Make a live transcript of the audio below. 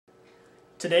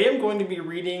Today I'm going to be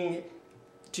reading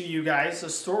to you guys a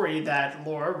story that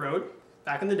Laura wrote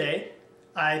back in the day.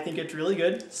 I think it's really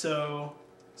good, so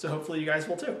hopefully you guys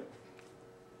will too.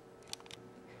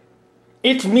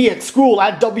 It's me at school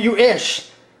at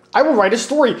W-ish. I will write a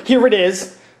story. Here it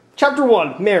is. Chapter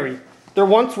 1, Mary. There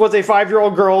once was a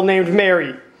 5-year-old girl named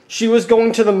Mary. She was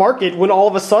going to the market when all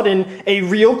of a sudden a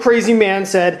real crazy man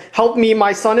said, "Help me,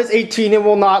 my son is 18 and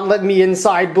will not let me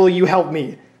inside. Will you help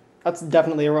me?" That's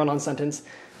definitely a run-on sentence.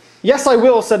 "Yes, I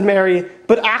will," said Mary,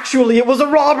 but actually it was a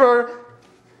robber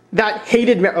that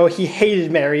hated Mary. Oh, he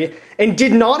hated Mary and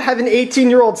did not have an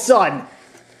 18-year-old son.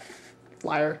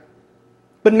 Liar.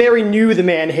 But Mary knew the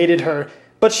man hated her,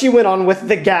 but she went on with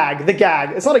the gag. The gag.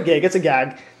 It's not a gig, it's a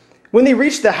gag. When they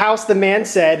reached the house, the man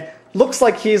said, "Looks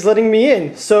like he's letting me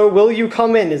in, so will you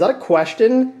come in?" Is that a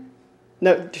question?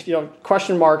 No,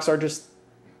 question marks are just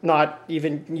not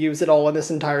even used at all in this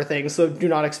entire thing, so do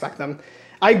not expect them.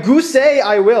 I goose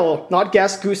I will, not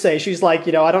guess goose. She's like,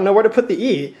 I don't know where to put the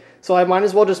E, so I might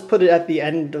as well just put it at the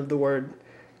end of the word,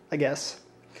 I guess.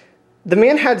 The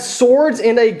man had swords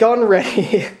and a gun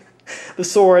ready. The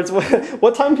swords.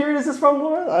 What time period is this from,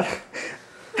 Laura?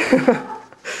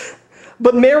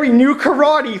 But Mary knew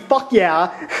karate, fuck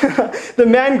yeah. The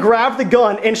man grabbed the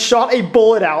gun and shot a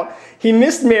bullet out. He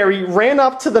missed Mary, ran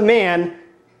up to the man,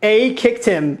 kicked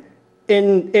him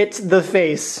in the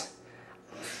face.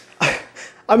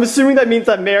 I'm assuming that means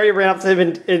that Mary ran up to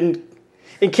him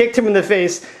and kicked him in the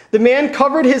face. The man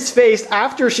covered his face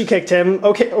after she kicked him.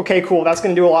 Okay, cool, that's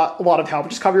gonna do a lot of help.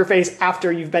 Just cover your face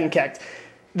after you've been kicked.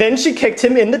 Then she kicked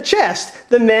him in the chest.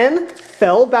 The man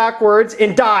fell backwards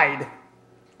and died.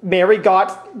 Mary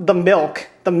got the milk.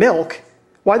 The milk?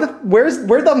 Where'd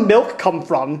the milk come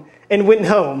from? And went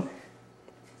home.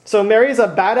 So Mary's a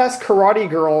badass karate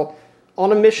girl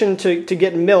on a mission to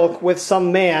get milk with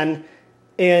some man,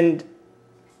 and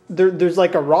there's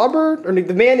like a robber, or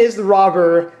the man is the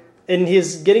robber, and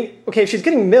she's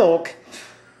getting milk.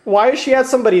 Why is she at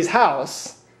somebody's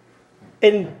house?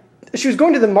 And she was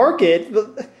going to the market.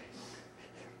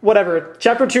 Whatever.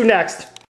 Chapter 2 next.